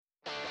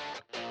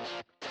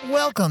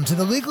Welcome to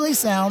the Legally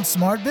Sound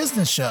Smart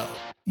Business Show,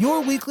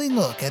 your weekly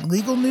look at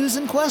legal news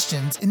and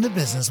questions in the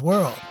business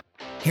world.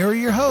 Here are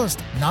your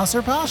hosts,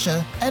 Nasser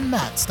Pasha and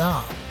Matt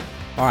Staub.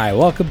 All right,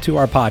 welcome to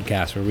our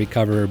podcast where we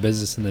cover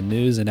business in the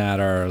news and add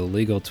our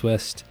legal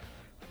twist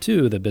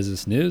to the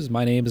business news.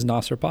 My name is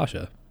Nasser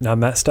Pasha.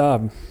 I'm Matt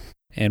Staub.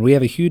 And we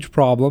have a huge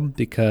problem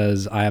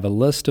because I have a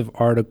list of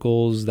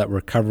articles that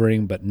we're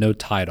covering but no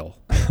title.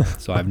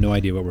 So I have no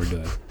idea what we're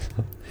doing.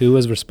 Who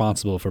is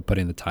responsible for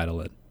putting the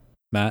title in?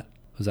 Matt,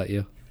 was that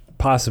you?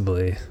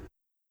 Possibly.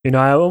 You know,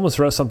 I almost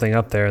wrote something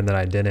up there and then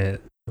I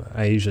didn't.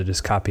 I usually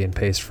just copy and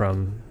paste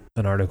from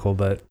an article.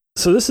 But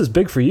so this is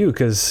big for you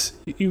because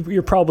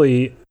you're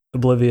probably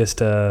oblivious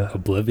to...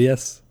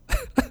 Oblivious?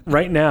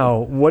 Right now,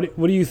 what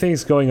do you think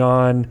is going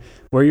on?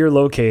 Where you're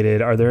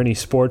located, are there any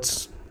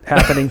sports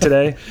happening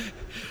today?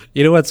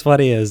 You know what's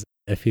funny is,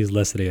 if he's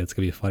listening, it's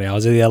going to be funny. I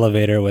was in the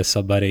elevator with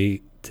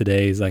somebody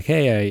today. He's like,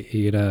 hey,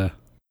 you going to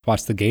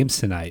watch the games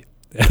tonight?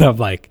 And I'm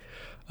like,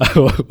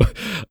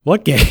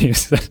 what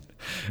games?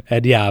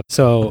 And yeah,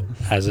 so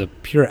as a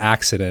pure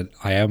accident,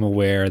 I am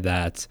aware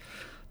that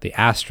the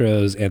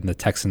Astros and the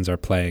Texans are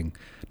playing,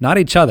 not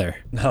each other.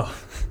 No,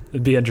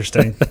 it'd be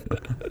interesting.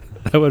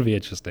 That would be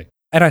interesting.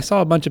 And I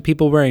saw a bunch of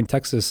people wearing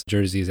Texas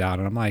jerseys out,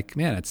 and I'm like,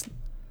 man, it's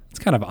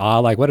kind of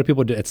odd. Like, what do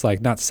people do? It's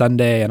like not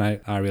Sunday, and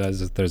I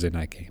realized it's a Thursday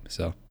night game.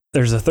 So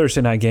there's a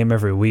Thursday night game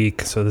every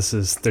week. So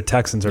the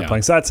Texans are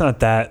playing. So that's not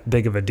that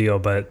big of a deal,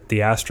 but the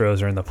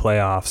Astros are in the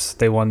playoffs.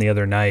 They won the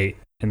other night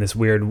in this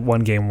weird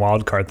one-game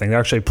wild card thing. They're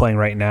actually playing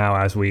right now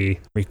as we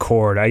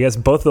record. I guess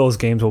both of those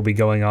games will be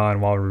going on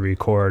while we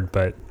record,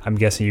 but I'm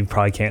guessing you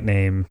probably can't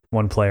name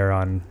one player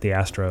on the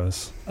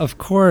Astros. Of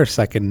course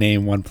I can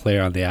name one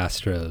player on the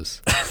Astros.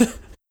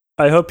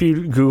 I hope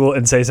you Google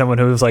and say someone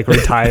who's like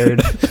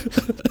retired.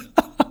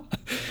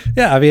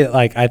 Yeah, I mean,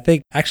 like, I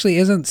think, actually,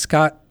 isn't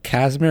Scott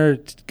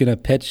Kazmir going to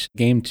pitch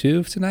game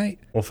 2 tonight?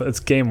 Well, it's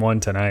game 1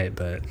 tonight,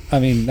 but... I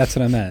mean, that's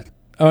what I meant.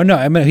 Oh, no,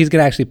 I mean, he's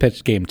going to actually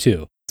pitch game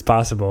 2. It's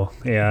possible,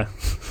 yeah.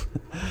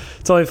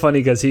 It's only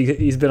funny because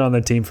he's been on the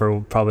team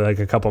for probably like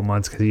a couple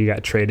months because he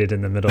got traded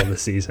in the middle of the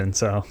season,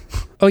 so...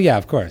 Oh, yeah,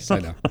 of course, I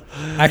know.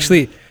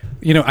 Actually,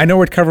 you know, I know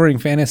we're covering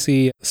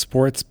fantasy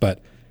sports,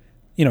 but,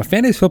 you know,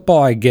 fantasy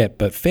football I get,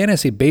 but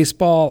fantasy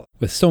baseball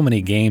with so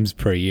many games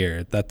per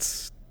year,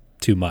 that's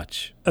too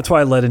much. That's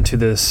why I led into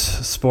this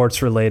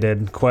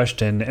sports-related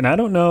question, and I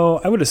don't know,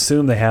 I would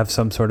assume they have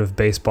some sort of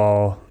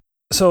baseball...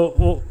 So,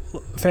 well,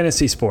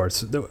 fantasy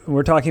sports,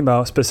 we're talking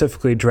about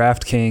specifically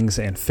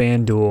DraftKings and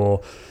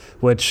FanDuel,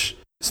 which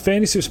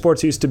fantasy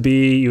sports used to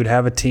be, you'd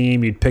have a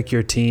team, you'd pick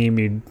your team,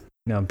 you'd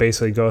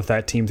basically go with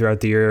that team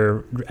throughout the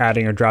year,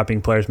 adding or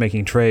dropping players,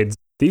 making trades.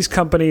 These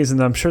companies, and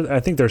I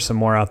think there's some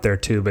more out there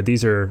too, but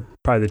these are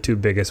probably the two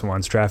biggest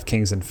ones,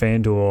 DraftKings and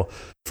FanDuel.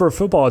 For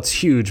football, it's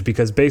huge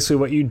because basically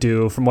what you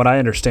do, from what I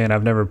understand,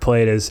 I've never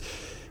played, is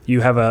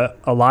you have a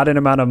allotted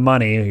amount of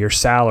money, your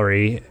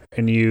salary,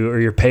 or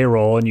your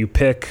payroll, and you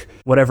pick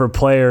whatever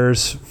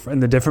players in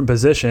the different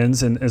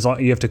positions, and as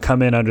long you have to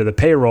come in under the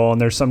payroll,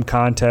 and there's some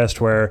contest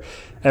where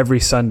every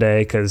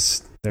Sunday,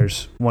 because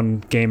there's one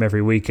game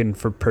every weekend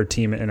per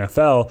team in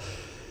NFL,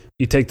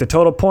 you take the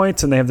total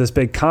points and they have this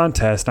big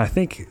contest. And I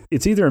think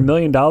it's either $1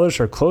 million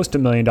or close to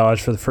 $1 million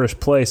for the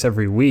first place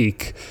every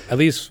week. At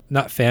least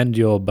not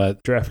FanDuel,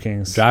 but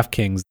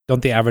DraftKings.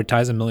 Don't they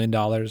advertise $1 million?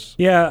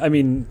 Yeah, I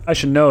mean, I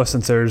should know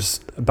since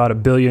there's about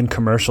 1 billion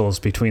commercials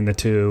between the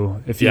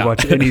two if you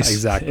watch any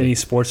any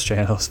sports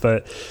channels.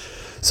 But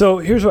so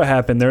here's what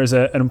happened. There's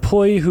an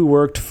employee who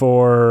worked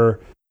for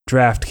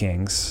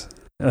DraftKings.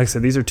 Like I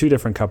said, these are two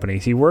different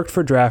companies. He worked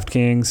for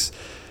DraftKings,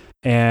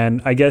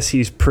 and I guess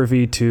he's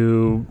privy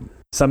to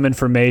some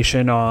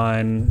information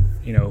on,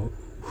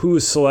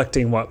 who's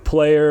selecting what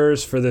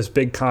players for this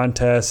big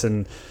contest.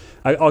 And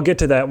I'll get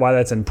to that, why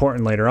that's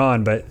important later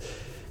on. But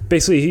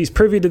basically, he's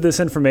privy to this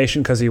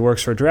information because he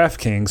works for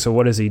DraftKings. So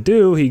what does he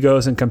do? He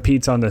goes and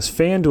competes on this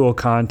FanDuel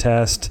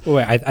contest.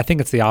 Wait, I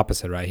think it's the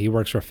opposite, right? He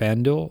works for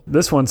FanDuel?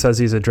 This one says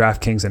he's a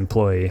DraftKings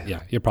employee.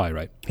 Yeah, you're probably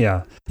right.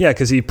 Yeah,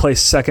 because he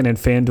placed second in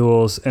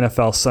FanDuel's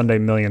NFL Sunday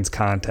Millions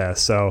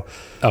contest. So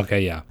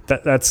okay, yeah.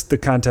 That's the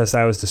contest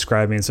I was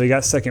describing. So he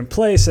got second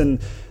place,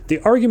 and the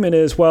argument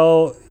is,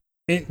 well,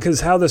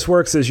 because how this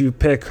works is you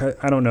pick,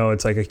 I don't know,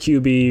 it's like a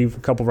QB, a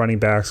couple running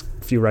backs,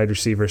 a few wide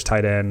receivers,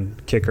 tight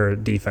end, kicker,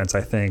 defense, I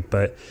think.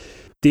 But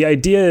the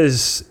idea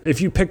is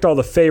if you picked all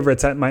the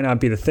favorites, that might not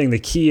be the thing. The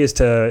key is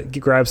to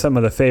grab some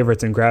of the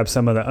favorites and grab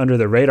some of the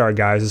under-the-radar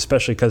guys,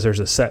 especially because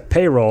there's a set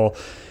payroll.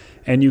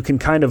 And you can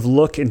kind of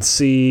look and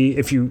see,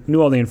 if you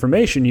knew all the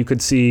information, you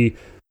could see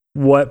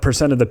what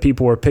percent of the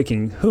people were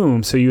picking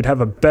whom. So you'd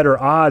have a better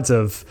odds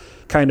of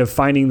kind of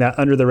finding that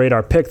under the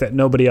radar pick that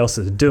nobody else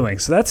is doing.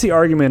 So that's the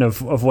argument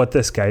of what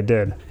this guy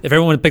did. If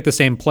everyone picked the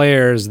same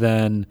players,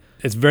 then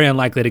it's very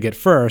unlikely to get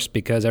first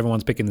because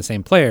everyone's picking the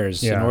same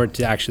players. Yeah. In order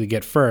to actually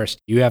get first,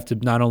 you have to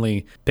not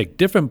only pick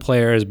different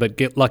players, but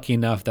get lucky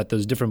enough that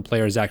those different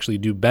players actually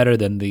do better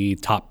than the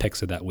top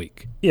picks of that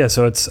week. Yeah,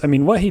 so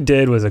what he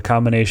did was a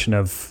combination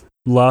of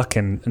luck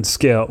and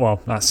skill.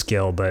 Well, not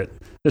skill, but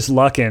just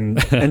luck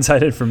and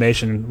inside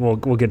information. We'll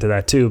get to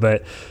that too.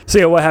 But so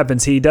yeah, what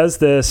happens? He does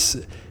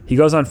this. He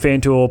goes on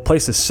FanDuel,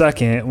 places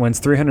second, wins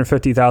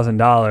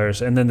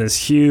 $350,000, and then this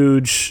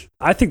huge.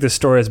 I think this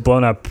story has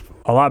blown up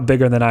a lot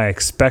bigger than I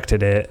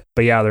expected it.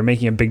 But yeah, they're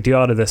making a big deal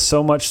out of this,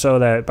 so much so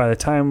that by the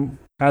time,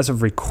 as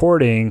of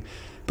recording,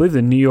 I believe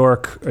the New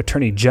York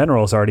Attorney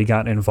General has already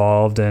gotten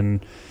involved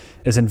and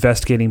is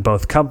investigating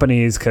both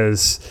companies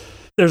because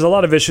there's a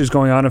lot of issues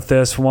going on with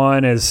this.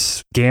 One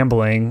is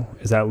gambling.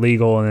 Is that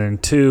legal? And then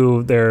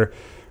two, they're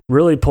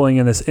really pulling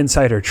in this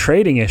insider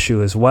trading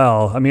issue as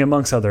well. I mean,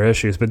 amongst other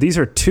issues, but these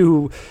are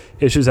two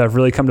issues that have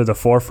really come to the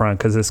forefront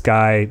because this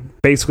guy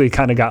basically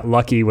kind of got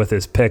lucky with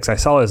his picks. I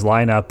saw his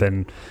lineup,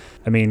 and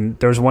I mean,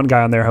 there was one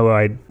guy on there who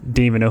I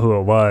didn't even know who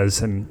it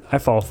was, and I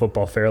follow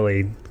football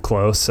fairly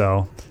close,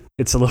 so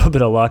it's a little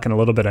bit of luck and a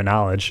little bit of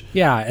knowledge.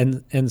 Yeah,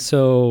 and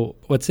so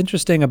what's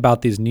interesting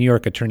about these New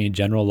York Attorney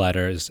General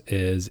letters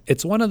is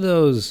it's one of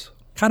those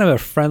kind of a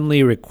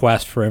friendly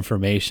request for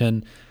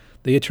information.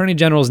 The Attorney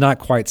General is not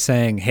quite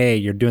saying, hey,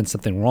 you're doing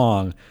something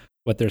wrong.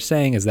 What they're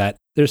saying is that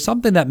there's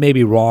something that may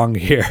be wrong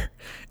here,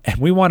 and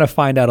we want to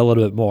find out a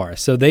little bit more.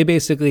 So they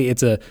basically,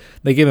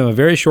 they give him a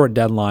very short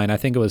deadline. I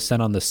think it was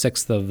sent on the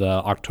 6th of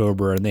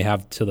October, and they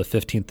have till the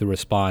 15th to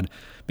respond.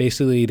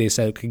 Basically, they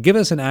said, give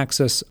us an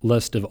access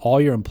list of all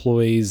your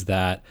employees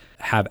that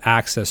have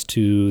access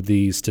to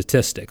these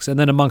statistics. And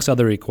then amongst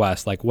other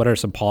requests, like what are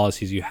some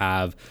policies you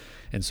have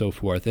and so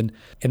forth. And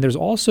there's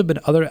also been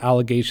other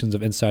allegations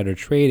of insider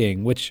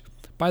trading, which,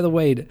 by the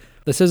way,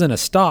 this isn't a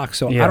stock,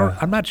 so yeah.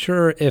 I'm not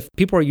sure if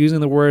people are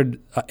using the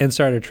word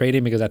insider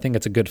trading because I think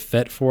it's a good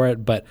fit for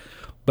it, but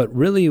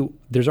really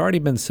there's already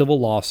been civil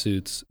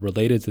lawsuits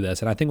related to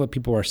this. And I think what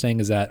people are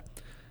saying is that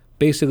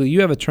basically you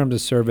have a terms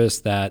of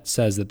service that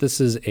says that this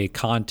is a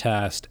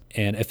contest,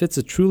 and if it's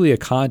truly a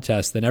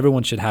contest, then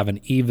everyone should have an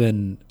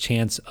even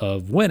chance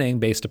of winning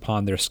based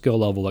upon their skill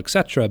level,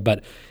 etc.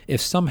 But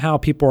if somehow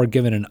people are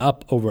given an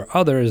up over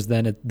others,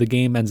 then the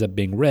game ends up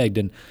being rigged.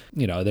 And,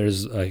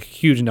 there's a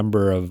huge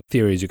number of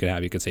theories you could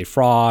have. You could say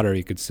fraud, or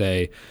you could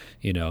say,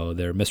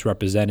 they're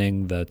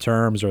misrepresenting the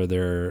terms, or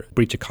they're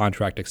breach of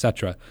contract,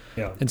 etc.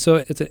 Yeah. And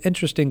so it's an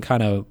interesting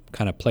kind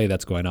of play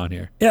that's going on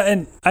here. Yeah,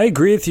 and I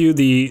agree with you.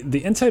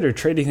 The insider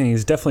trading thing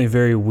is definitely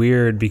very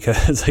weird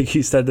because, like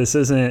you said,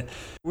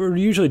 we're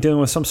usually dealing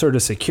with some sort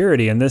of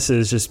security, and this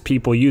is just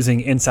people using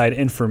inside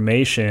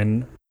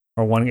information,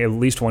 or at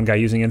least one guy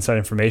using inside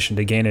information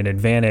to gain an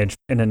advantage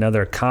in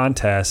another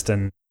contest.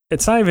 And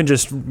it's not even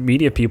just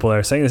media people that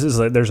are saying this.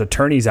 There's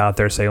attorneys out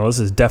there saying, well, this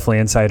is definitely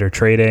insider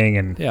trading.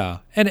 And yeah,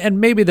 and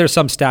maybe there's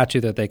some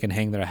statute that they can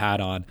hang their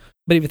hat on.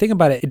 But if you think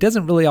about it, it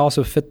doesn't really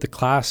also fit the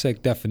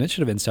classic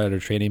definition of insider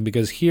trading,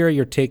 because here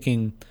you're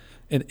taking,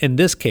 in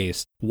this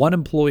case, one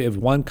employee of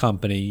one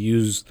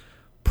company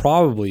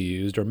probably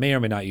used, or may or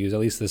may not use, at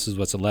least this is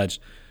what's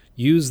alleged,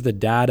 use the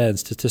data and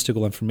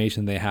statistical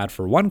information they had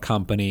for one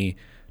company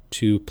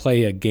to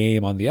play a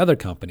game on the other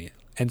company.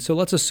 And so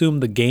let's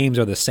assume the games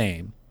are the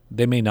same.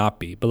 They may not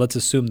be, but let's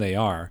assume they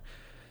are.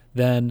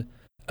 Then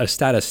a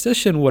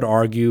statistician would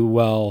argue,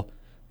 well,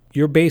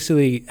 you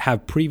basically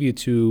have preview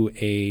to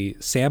a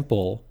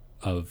sample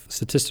of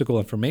statistical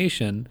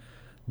information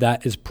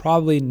that is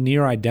probably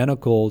near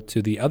identical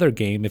to the other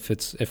game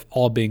if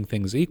all being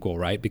things equal,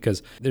 right?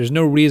 Because there's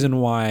no reason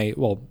why,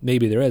 well,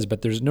 maybe there is,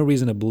 but there's no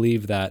reason to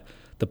believe that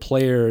the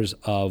players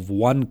of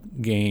one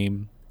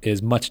game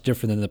is much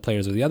different than the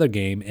players of the other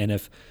game. And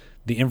if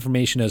the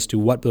information as to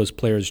what those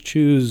players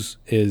choose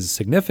is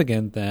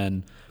significant,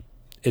 then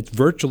it's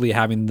virtually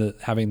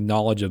having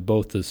knowledge of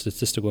both the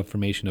statistical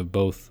information of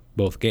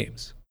both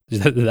games.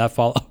 Did that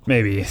follow?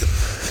 Maybe.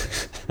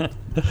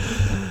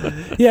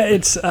 Yeah,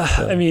 it's,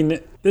 I mean,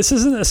 this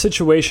isn't a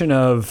situation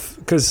of,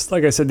 because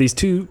like I said, these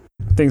two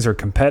things are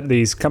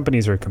these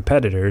companies are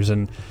competitors,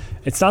 and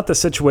it's not the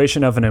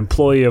situation of an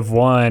employee of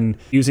one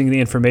using the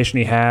information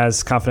he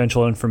has,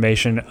 confidential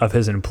information of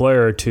his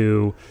employer,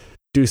 to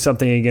do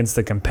something against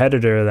the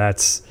competitor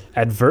that's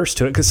adverse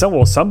to it, because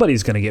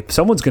someone's going to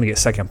get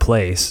second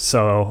place.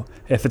 So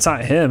if it's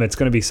not him, it's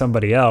going to be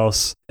somebody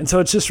else. And so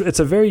it's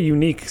a very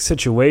unique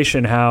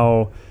situation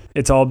how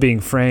it's all being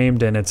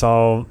framed and it's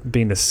all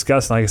being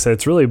discussed. Like I said,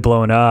 it's really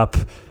blown up.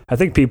 I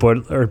think people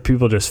are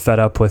just fed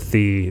up with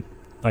the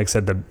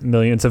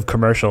millions of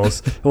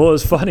commercials. Well, it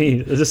was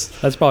funny.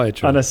 That's probably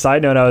true. On a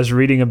side note, I was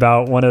reading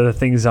about one of the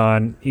things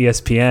on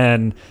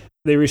ESPN.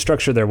 They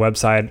restructured their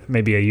website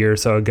maybe a year or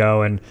so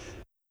ago, and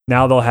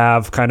now they'll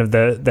have kind of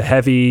the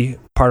heavy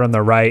part on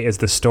the right is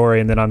the story,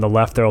 and then on the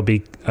left there will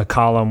be a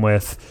column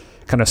with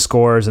kind of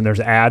scores, and there's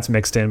ads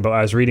mixed in. But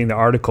I was reading the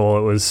article,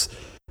 it was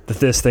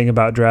this thing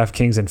about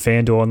DraftKings and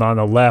FanDuel, and on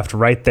the left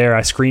right there,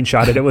 I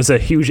screenshotted, it was a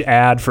huge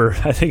ad for,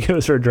 I think it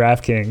was for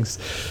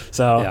DraftKings.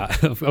 So yeah,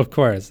 of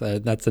course,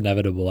 that's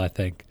inevitable, I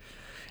think.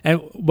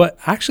 But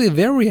actually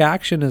their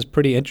reaction is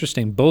pretty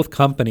interesting. Both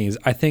companies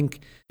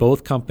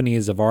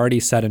have already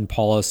set in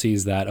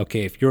policies that,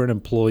 okay, if you're an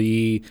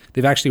employee,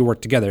 they've actually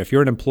worked together. If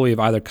you're an employee of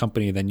either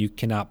company, then you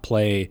cannot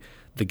play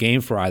the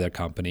game for either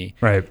company.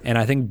 Right. And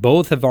I think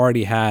both have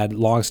already had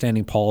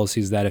longstanding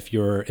policies that if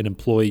you're an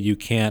employee, you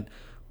can't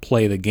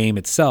play the game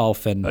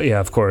itself. And Yeah,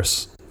 of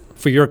course.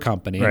 for your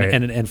company. Right.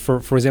 And for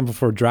example,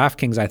 for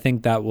DraftKings, I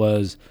think that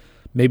was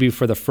maybe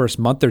for the first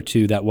month or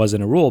two that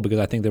wasn't a rule because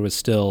I think there was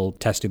still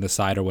testing the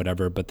site or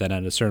whatever. But then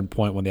at a certain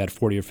point when they had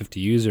 40 or 50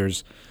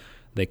 users,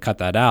 they cut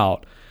that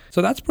out.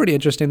 So that's pretty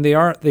interesting. They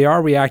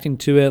are reacting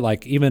to it.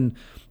 Like even,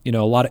 a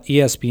lot of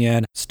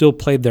ESPN still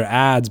played their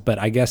ads, but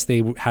I guess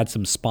they had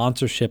some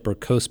sponsorship or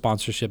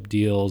co-sponsorship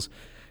deals.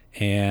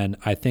 And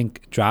I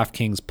think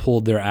DraftKings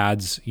pulled their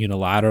ads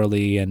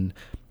unilaterally and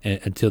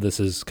until this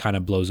is kind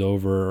of blows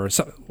over or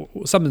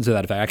something to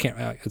that effect.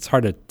 It's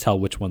hard to tell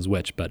which one's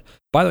which. But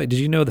by the way, did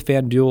you know the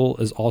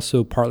FanDuel is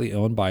also partly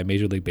owned by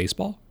Major League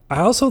Baseball? I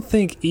also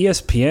think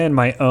ESPN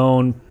might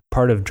own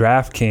part of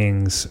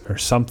DraftKings or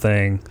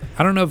something.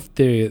 I don't know if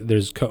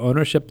there's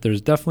co-ownership.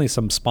 There's definitely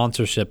some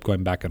sponsorship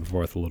going back and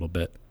forth a little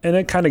bit. And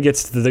it kind of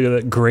gets to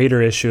the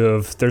greater issue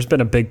of there's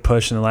been a big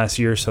push in the last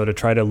year or so to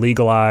try to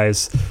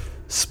legalize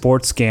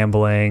sports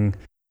gambling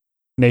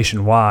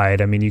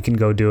nationwide. I mean, you can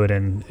go do it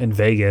in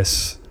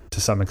Vegas to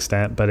some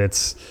extent, but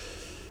it's,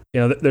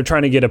 they're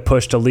trying to get a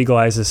push to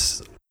legalize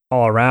this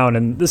all around.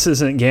 And this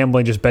isn't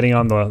gambling, just betting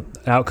on the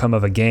outcome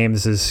of a game.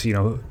 This is,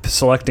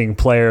 selecting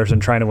players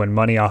and trying to win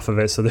money off of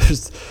it. So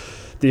there's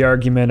the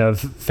argument of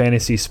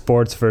fantasy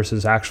sports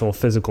versus actual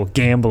physical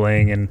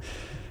gambling. And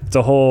it's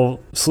a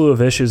whole slew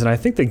of issues. And I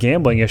think the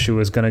gambling issue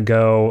is going to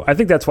go, I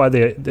think that's why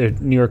the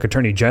New York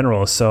Attorney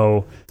General is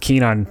so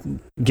keen on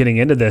getting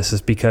into this, is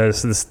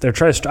because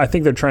I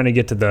think they're trying to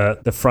get to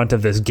the front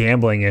of this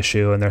gambling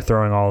issue, and they're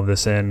throwing all of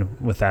this in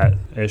with that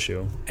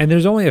issue. And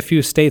there's only a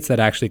few states that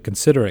actually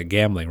consider it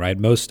gambling, right?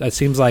 It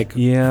seems like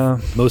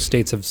most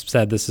states have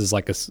said this is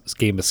like a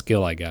game of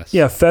skill, I guess.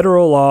 Yeah,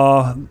 federal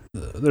law,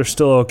 they're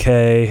still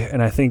okay.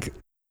 And I think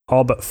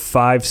all but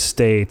 5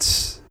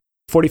 states,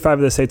 45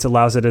 of the states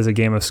allows it as a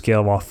game of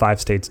skill, while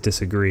 5 states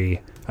disagree.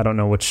 I don't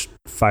know which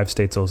 5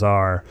 states those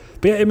are.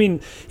 But yeah, I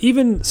mean,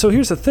 so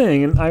here's the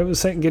thing, and I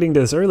was getting to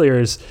this earlier,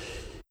 is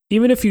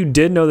even if you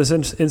did know this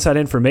inside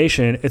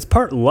information, it's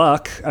part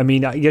luck. I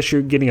mean, I guess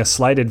you're getting a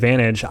slight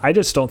advantage. I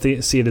just don't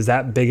see it as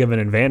that big of an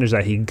advantage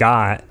that he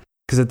got,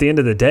 because at the end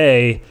of the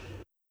day,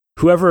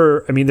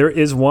 there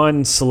is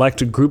one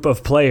select group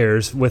of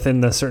players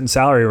within the certain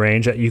salary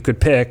range that you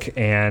could pick,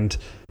 and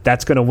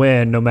that's going to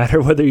win no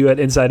matter whether you had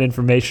inside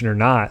information or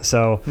not.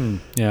 So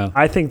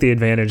I think the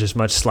advantage is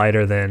much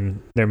slighter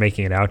than they're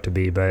making it out to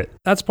be. But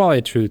that's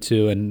probably true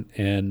too.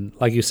 And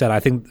like you said, I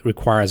think it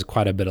requires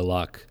quite a bit of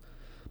luck.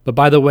 But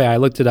by the way, I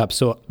looked it up.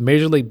 So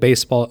Major League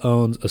Baseball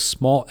owns a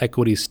small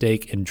equity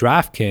stake in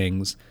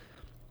DraftKings,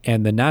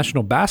 and the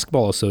National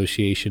Basketball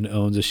Association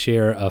owns a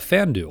share of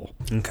FanDuel.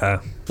 Okay.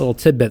 Little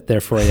tidbit there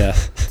for you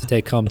to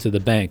take home to the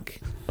bank.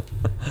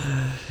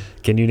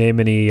 Can you name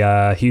any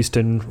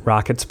Houston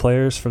Rockets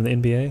players from the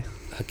NBA?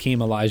 Hakeem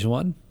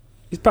Olajuwon.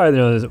 He's probably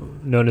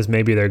known as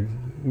maybe their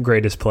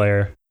greatest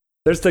player.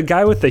 There's the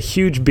guy with the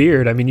huge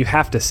beard. I mean, you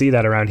have to see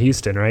that around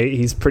Houston, right?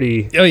 He's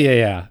pretty... Oh,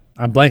 yeah.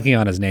 I'm blanking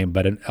on his name,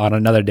 but on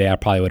another day, I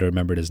probably would have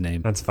remembered his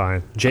name. That's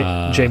fine.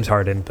 James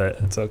Harden, but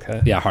it's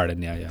okay. Yeah,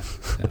 Harden, yeah.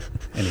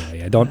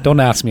 Anyway, don't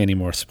ask me any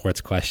more sports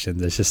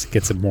questions. It just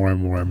gets more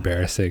and more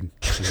embarrassing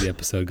as the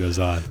episode goes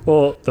on.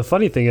 Well, the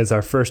funny thing is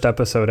our first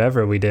episode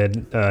ever, we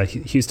did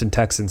Houston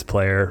Texans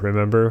player,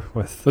 remember?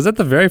 Was that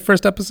the very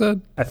first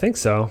episode? I think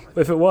so.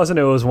 If it wasn't,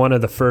 it was one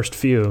of the first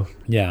few.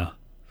 Yeah.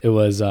 It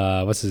was,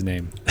 what's his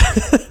name?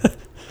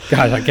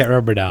 Gosh, I can't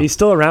remember now. He's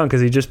still around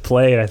because he just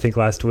played, I think,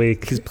 last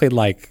week. He's played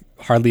like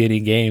hardly any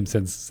games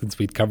since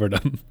we'd covered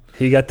him.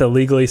 He got the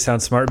Legally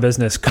Sound Smart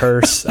Business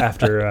curse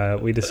after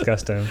we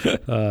discussed him.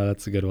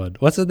 That's a good one.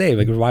 What's his name?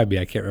 Remind me.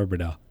 I can't remember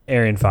now.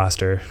 Arian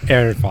Foster.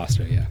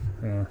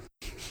 Yeah.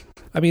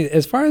 I mean,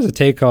 as far as a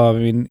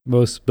take-home,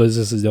 most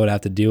businesses don't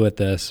have to deal with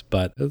this,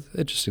 but it's an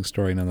interesting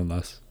story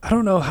nonetheless. I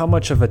don't know how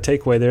much of a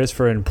takeaway there is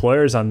for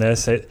employers on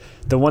this.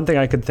 The one thing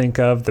I could think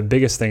of, the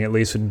biggest thing at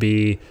least, would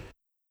be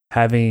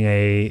having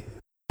a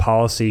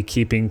policy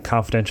keeping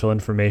confidential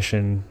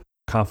information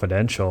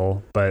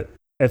confidential. But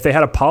if they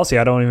had a policy,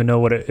 I don't even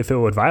know if it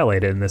would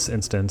violate it in this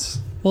instance.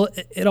 Well,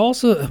 it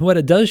also, what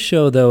it does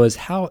show, though, is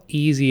how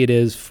easy it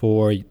is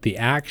for the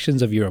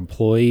actions of your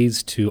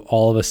employees to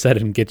all of a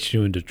sudden get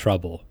you into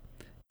trouble.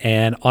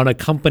 And on a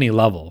company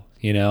level,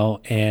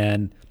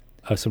 and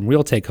some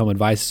real take-home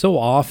advice. So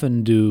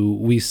often do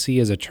we see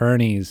as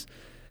attorneys,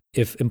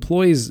 if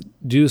employees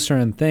do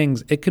certain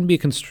things, it can be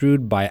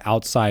construed by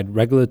outside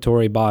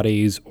regulatory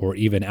bodies or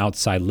even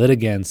outside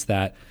litigants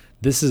that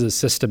this is a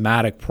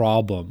systematic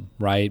problem,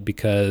 right?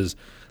 Because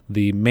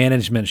the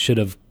management should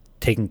have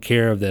taken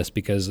care of this,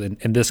 because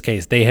in this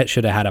case, they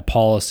should have had a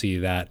policy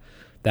that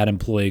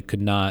employee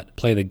could not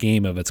play the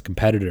game of its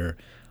competitor.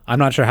 I'm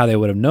not sure how they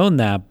would have known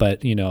that,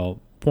 but,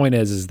 point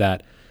is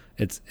that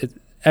it's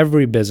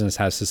every business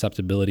has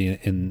susceptibility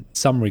in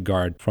some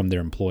regard from their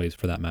employees,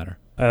 for that matter.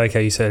 I like how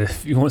you said,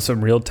 if you want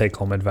some real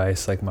take-home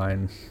advice like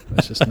mine,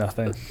 it's just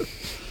nothing.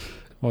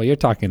 Well, you're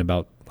talking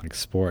about like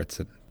sports,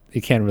 and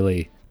you can't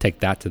really take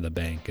that to the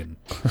bank and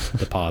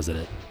deposit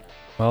it.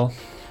 Well,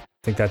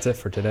 I think that's it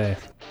for today.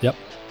 Yep.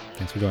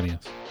 Thanks for joining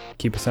us.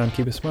 Keep it sound,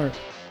 keep it smart.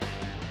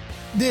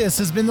 This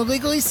has been the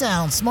Legally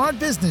Sound Smart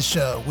Business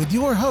Show with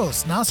your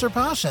hosts Nasser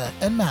Pasha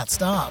and Matt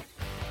Staub.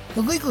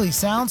 The Legally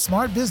Sound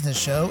Smart Business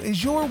Show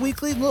is your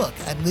weekly look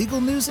at legal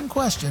news and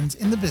questions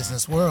in the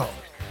business world.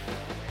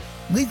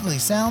 Legally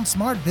Sound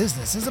Smart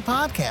Business is a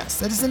podcast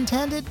that is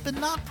intended but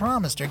not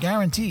promised or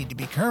guaranteed to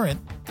be current,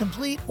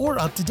 complete, or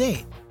up to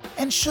date,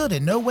 and should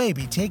in no way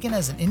be taken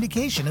as an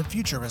indication of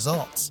future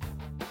results.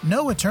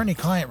 No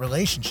attorney-client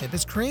relationship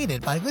is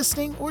created by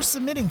listening or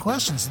submitting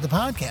questions to the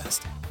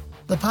podcast.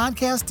 The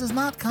podcast does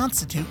not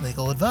constitute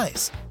legal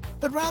advice,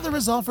 but rather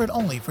is offered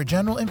only for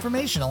general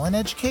informational and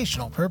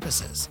educational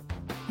purposes.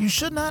 You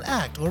should not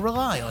act or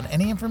rely on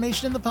any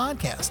information in the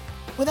podcast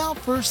without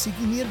first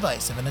seeking the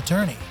advice of an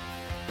attorney.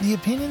 The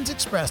opinions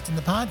expressed in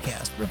the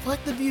podcast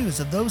reflect the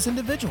views of those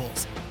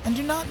individuals and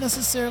do not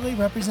necessarily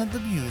represent the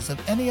views of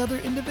any other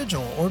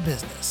individual or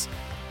business.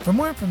 For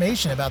more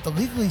information about the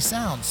Legally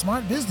Sound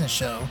Smart Business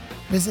Show,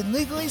 visit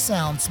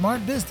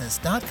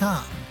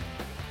legallysoundsmartbusiness.com.